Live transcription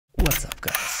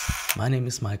My name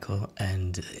is Michael,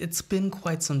 and it's been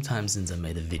quite some time since I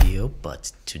made a video,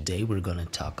 but today we're gonna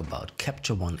talk about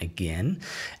Capture One again,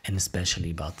 and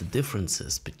especially about the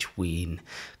differences between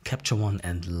Capture One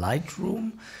and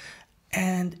Lightroom,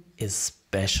 and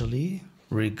especially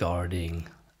regarding,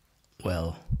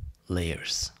 well,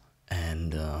 layers.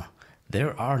 And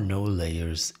there are no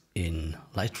layers in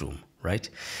Lightroom, right?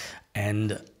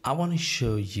 And I want to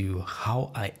show you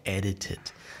how I edited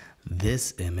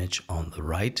this image on the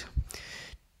right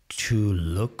to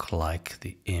look like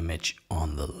the image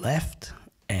on the left,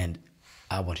 and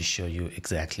I want to show you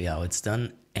exactly how it's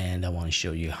done, and I want to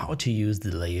show you how to use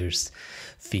the layers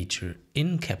feature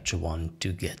in Capture One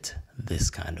to get this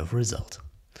kind of result.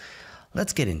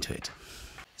 Let's get into it.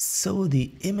 So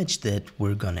the image that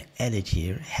we're gonna edit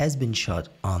here has been shot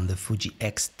on the Fuji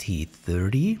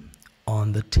X-T30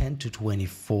 on the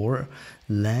 10-24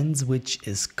 lens, which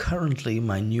is currently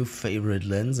my new favorite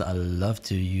lens. I love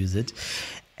to use it,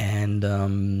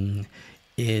 and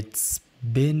it's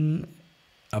been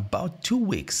about 2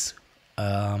 weeks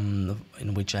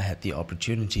in which I had the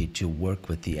opportunity to work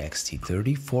with the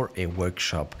X-T30 for a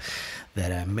workshop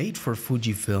that I made for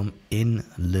Fujifilm in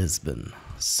Lisbon.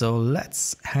 So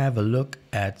let's have a look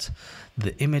at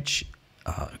the image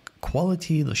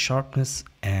quality, the sharpness,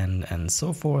 and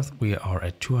so forth. We are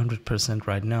at 200%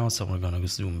 right now, so we're going to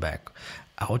zoom back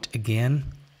out again.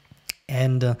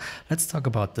 And let's talk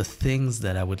about the things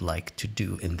that I would like to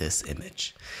do in this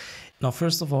image. Now,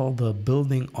 first of all, the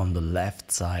building on the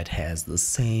left side has the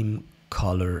same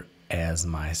color as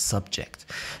my subject.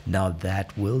 Now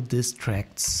that will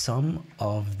distract some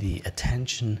of the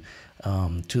attention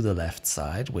to the left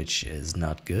side, which is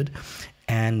not good.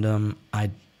 And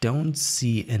I don't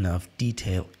see enough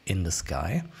detail in the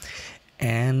sky,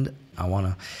 and I want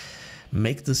to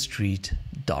make the street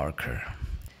darker.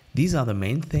 These are the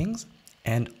main things.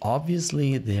 And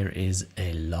obviously there is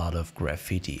a lot of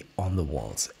graffiti on the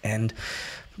walls, and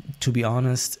to be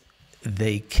honest,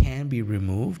 they can be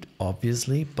removed,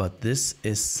 obviously, but this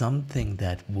is something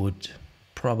that would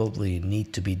probably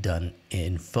need to be done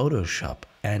in Photoshop,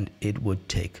 and it would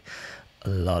take a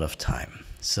lot of time.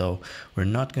 So we're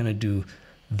not going to do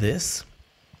this,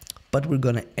 but we're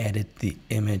going to edit the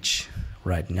image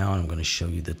right now. I'm going to show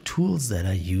you the tools that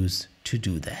I use to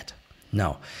do that.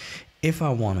 Now, if I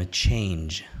want to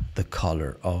change the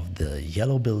color of the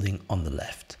yellow building on the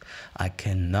left, I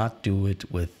cannot do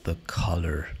it with the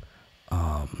color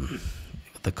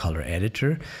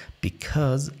editor,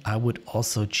 because I would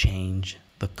also change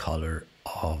the color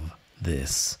of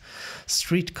this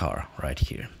streetcar right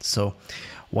here. So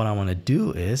what I want to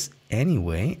do is,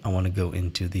 anyway, I want to go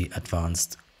into the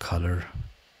advanced color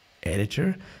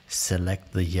editor,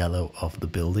 select the yellow of the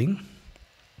building,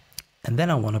 and then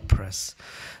I want to press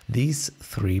these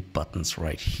 3 buttons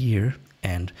right here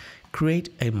and create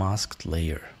a masked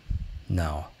layer.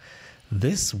 Now,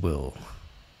 this will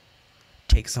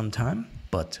take some time,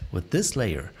 but with this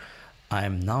layer, I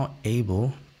am now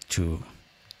able to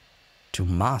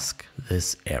mask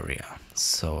this area.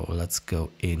 So let's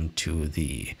go into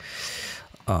the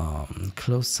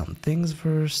close some things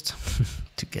first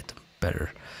to get a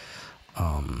better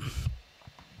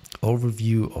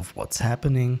overview of what's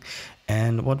happening.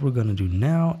 And what we're going to do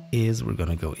now is we're going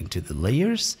to go into the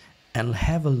layers and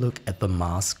have a look at the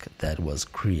mask that was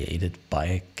created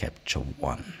by Capture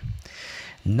One.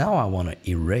 Now I want to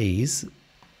erase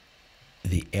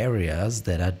the areas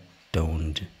that I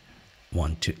don't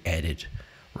want to edit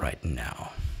right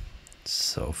now.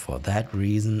 So for that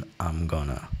reason, I'm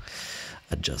gonna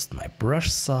adjust my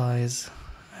brush size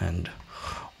and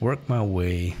work my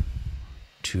way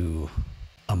to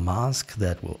a mask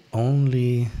that will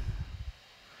only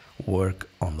work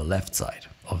on the left side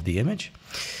of the image.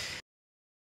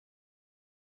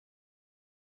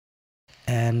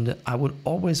 And I would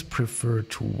always prefer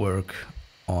to work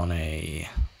on a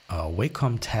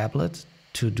Wacom tablet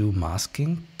to do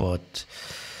masking, but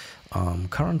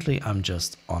currently I'm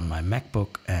just on my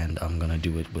MacBook, and I'm gonna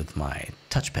do it with my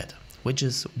touchpad, which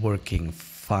is working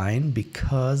fine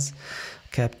because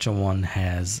Capture One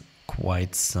has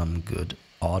quite some good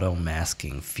auto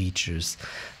masking features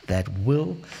that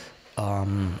will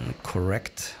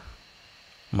correct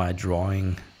my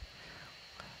drawing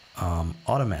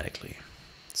automatically.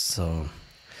 So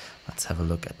let's have a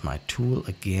look at my tool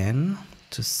again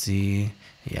to see.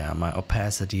 Yeah, my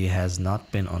opacity has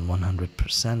not been on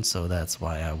 100%, so that's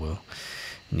why I will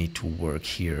need to work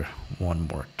here one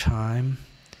more time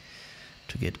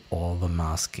to get all the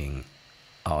masking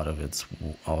out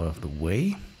of the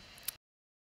way.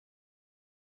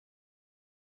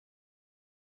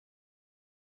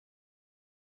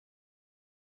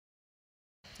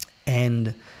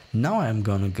 And now I'm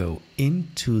gonna go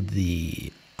into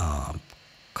the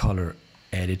color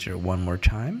editor one more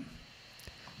time,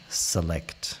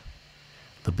 select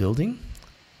the building,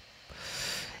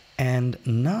 and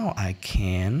now I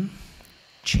can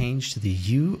change the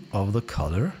hue of the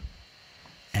color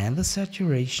and the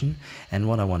saturation. And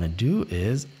what I want to do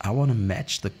is I want to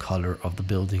match the color of the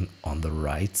building on the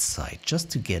right side, just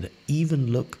to get an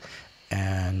even look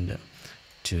and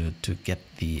to get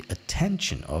the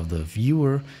attention of the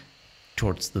viewer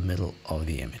towards the middle of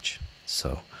the image.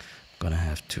 So I'm gonna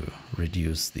have to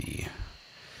reduce the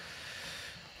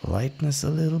lightness a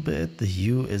little bit. The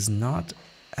hue is not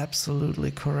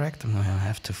absolutely correct. I'm gonna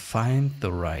have to find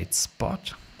the right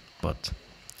spot, but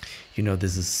you know,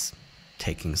 this is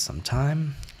taking some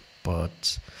time,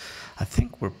 but I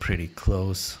think we're pretty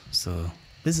close, so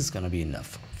this is gonna be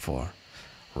enough for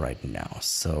right now.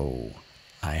 So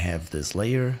I have this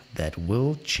layer that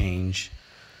will change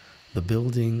the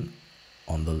building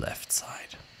on the left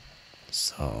side.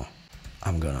 So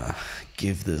I'm gonna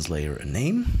give this layer a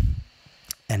name,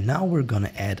 and now we're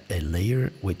gonna add a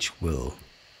layer which will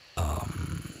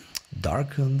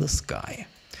darken the sky.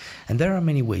 And there are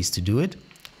many ways to do it.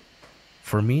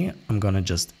 For me, I'm gonna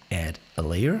just add a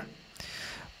layer,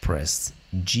 press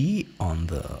G on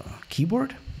the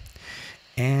keyboard,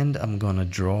 and I'm gonna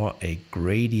draw a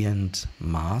gradient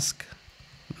mask.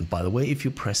 By the way, if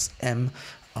you press M,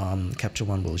 Capture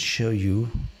One will show you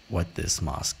what this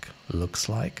mask looks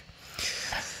like.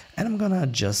 And I'm gonna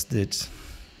adjust it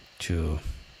to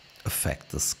affect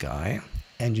the sky.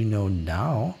 And you know,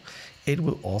 now it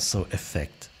will also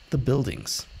affect the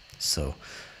buildings. So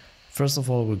first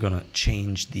of all, we're gonna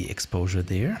change the exposure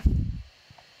there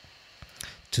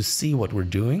to see what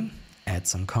we're doing, add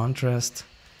some contrast,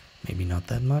 maybe not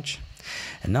that much.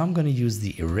 And now I'm gonna use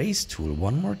the erase tool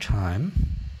one more time,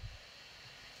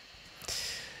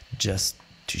 just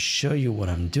to show you what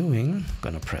I'm doing. I'm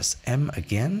gonna press M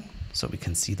again so we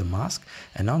can see the mask.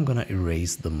 And now I'm gonna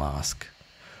erase the mask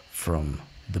from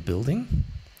the building.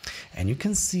 And you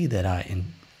can see that I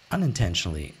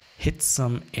unintentionally hit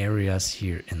some areas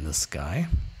here in the sky,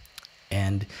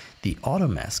 and the auto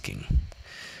masking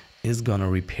is gonna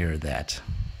repair that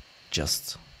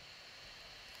just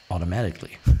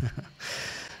automatically.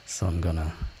 So I'm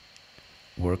gonna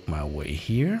work my way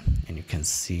here, and you can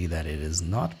see that it is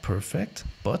not perfect,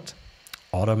 but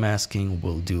auto masking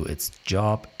will do its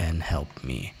job and help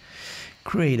me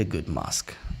create a good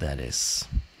mask that is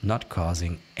not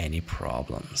causing any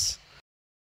problems.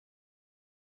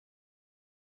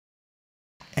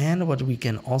 And what we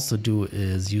can also do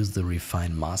is use the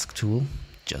refine mask tool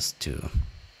just to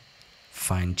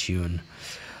fine-tune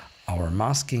our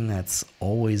masking. That's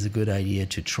always a good idea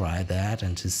to try that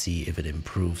and to see if it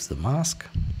improves the mask,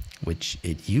 which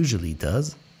it usually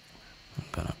does. I'm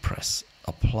gonna press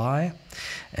apply,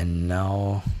 and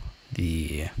now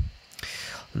the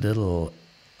little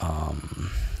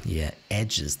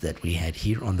edges that we had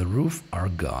here on the roof are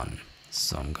gone.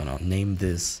 So I'm gonna name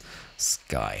this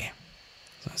sky.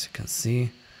 So as you can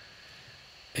see,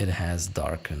 it has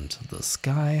darkened the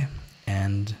sky,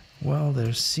 and well,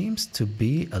 there seems to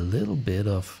be a little bit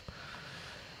of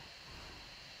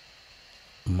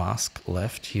mask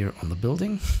left here on the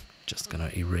building. Just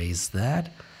gonna erase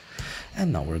that,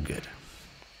 and now we're good.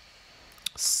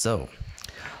 So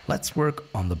let's work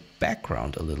on the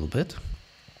background a little bit,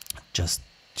 just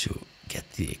to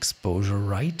get the exposure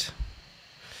right.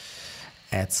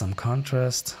 Add some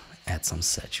contrast, add some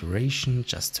saturation,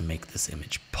 just to make this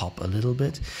image pop a little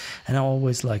bit. And I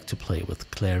always like to play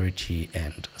with clarity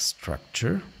and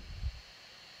structure.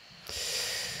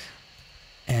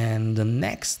 And the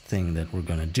next thing that we're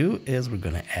gonna do is we're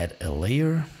gonna add a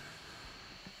layer,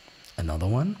 another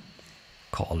one,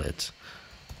 call it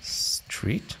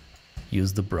street.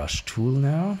 Use the brush tool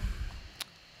now,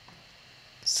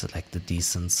 select a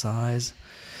decent size,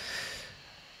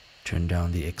 turn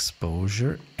down the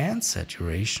exposure and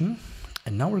saturation,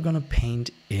 and now we're gonna paint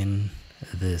in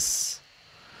this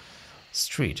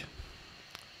street.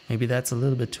 Maybe that's a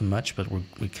little bit too much, but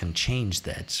we can change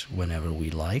that whenever we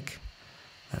like.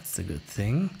 That's the good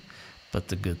thing. But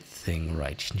the good thing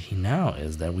right now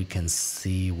is that we can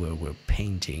see where we're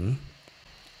painting.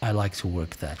 I like to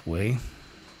work that way,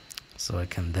 so I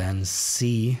can then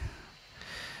see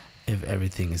if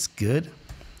everything is good.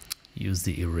 Use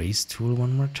the erase tool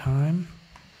one more time,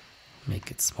 make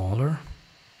it smaller,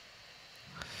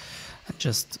 and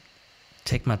just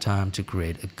take my time to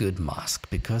create a good mask,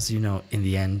 because you know, in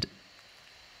the end,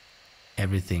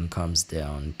 everything comes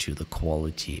down to the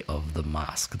quality of the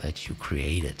mask that you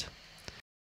created.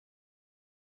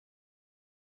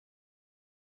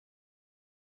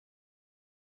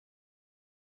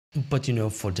 But you know,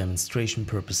 for demonstration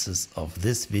purposes of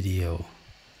this video,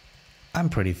 I'm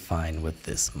pretty fine with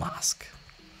this mask.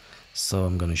 So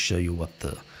I'm going to show you what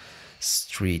the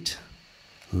street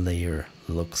layer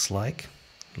looks like.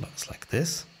 It looks like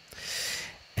this.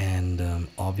 And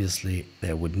obviously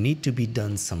there would need to be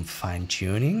done some fine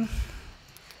tuning.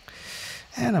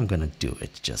 And I'm going to do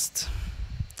it just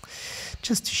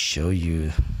to show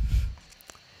you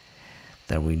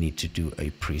that we need to do a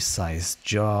precise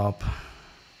job.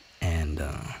 And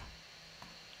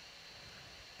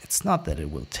it's not that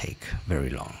it will take very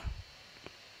long.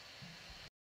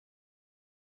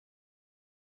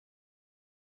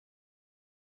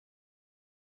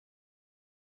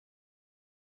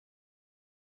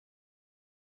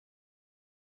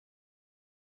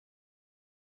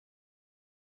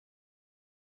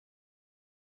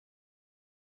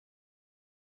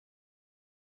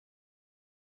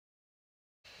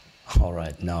 All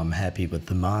right, now I'm happy with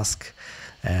the mask,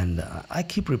 and I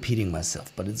keep repeating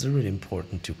myself, but it's really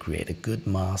important to create a good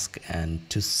mask and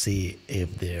to see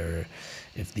if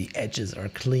the edges are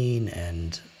clean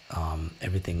and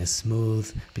everything is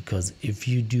smooth, because if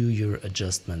you do your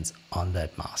adjustments on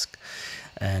that mask,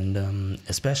 and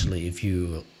especially if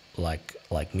you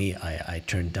like me, I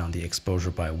turned down the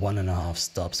exposure by 1.5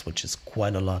 stops, which is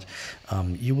quite a lot,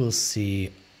 you will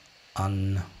see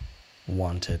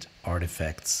unwanted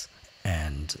artifacts,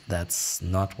 and that's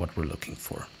not what we're looking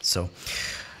for. So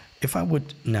if I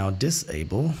would now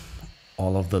disable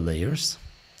all of the layers,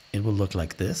 it will look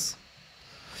like this.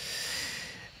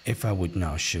 If I would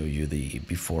now show you the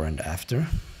before and after,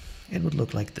 it would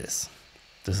look like this.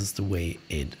 This is the way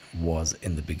it was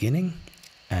in the beginning,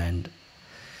 and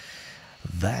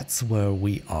that's where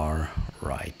we are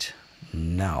right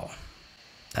now.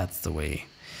 That's the way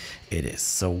it is.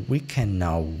 So we can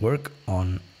now work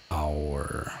on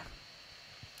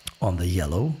the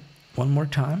yellow one more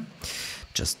time,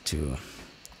 just to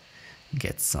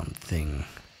get something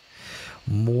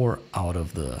more out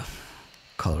of the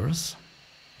colors.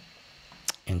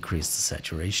 Increase the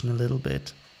saturation a little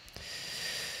bit,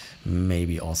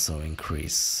 maybe also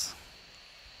increase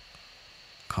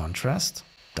contrast.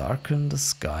 Darken the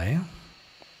sky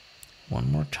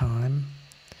one more time.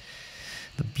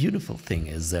 The beautiful thing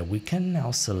is that we can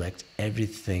now select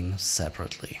everything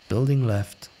separately. Building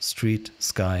left, street,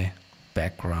 sky,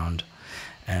 background,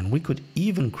 and we could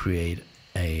even create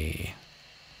a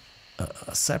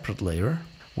separate layer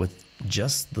with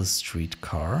just the street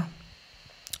car.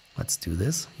 Let's do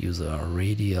this. Use a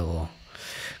radial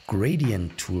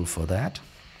gradient tool for that.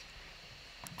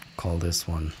 Call this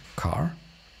one car.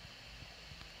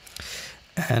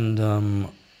 And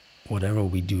whatever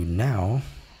we do now,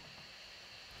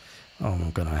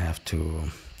 I'm gonna have to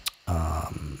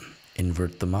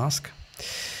invert the mask.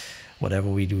 Whatever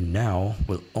we do now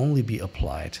will only be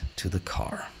applied to the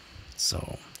car.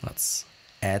 So let's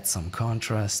add some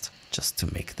contrast just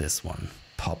to make this one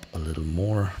pop a little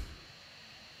more.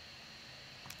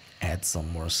 Add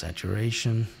some more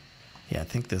saturation. Yeah, I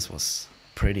think this was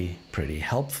pretty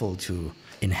helpful to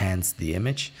enhance the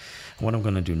image. What I'm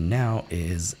gonna do now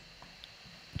is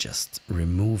just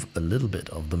remove a little bit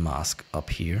of the mask up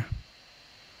here.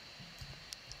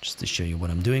 Just to show you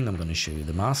what I'm doing, I'm gonna show you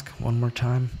the mask one more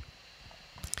time.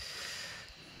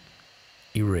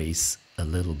 Erase a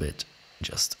little bit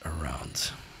just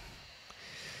around.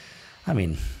 I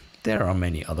mean, there are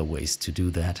many other ways to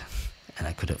do that. And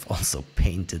I could have also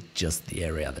painted just the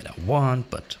area that I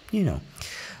want, but you know,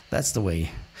 that's the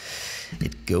way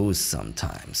it goes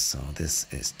sometimes. So this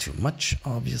is too much,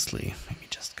 obviously. Let me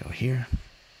just go here.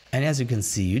 And as you can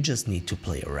see, you just need to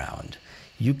play around.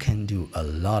 You can do a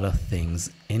lot of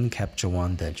things in Capture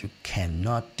One that you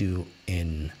cannot do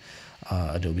in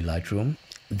Adobe Lightroom.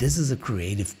 This is a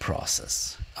creative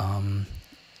process.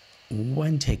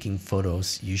 When taking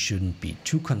photos, you shouldn't be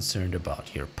too concerned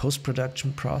about your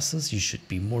post-production process. You should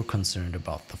be more concerned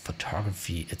about the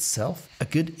photography itself. A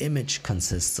good image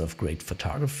consists of great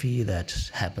photography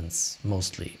that happens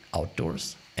mostly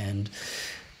outdoors, and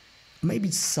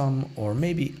maybe some or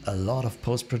maybe a lot of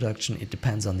post-production. It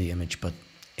depends on the image, but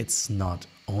it's not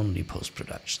only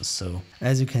post-production. So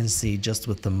as you can see, just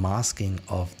with the masking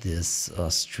of this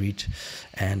street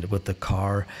and with the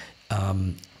car,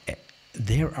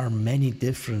 there are many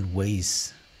different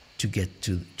ways to get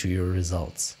to your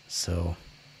results. So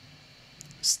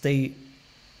stay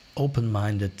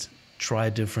open-minded, try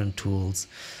different tools,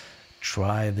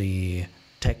 try the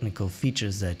technical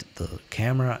features that the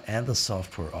camera and the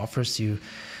software offers you,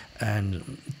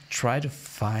 and try to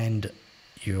find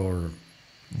your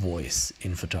voice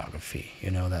in photography.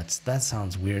 You know, that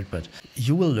sounds weird, but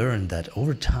you will learn that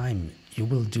over time you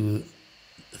will do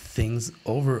things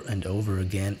over and over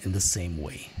again in the same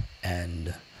way.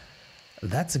 And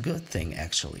that's a good thing,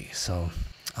 actually. So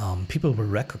people will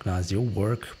recognize your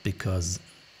work because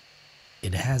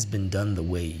it has been done the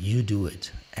way you do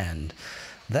it. And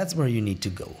that's where you need to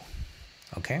go.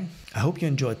 Okay, I hope you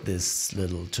enjoyed this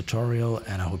little tutorial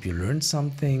and I hope you learned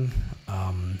something.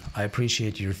 I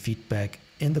appreciate your feedback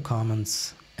in the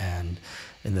comments, and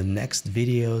in the next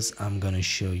videos I'm gonna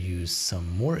show you some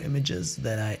more images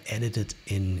that I edited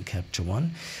in Capture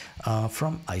One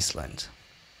from Iceland.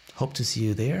 Hope to see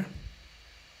you there.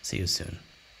 See you soon.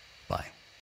 Bye.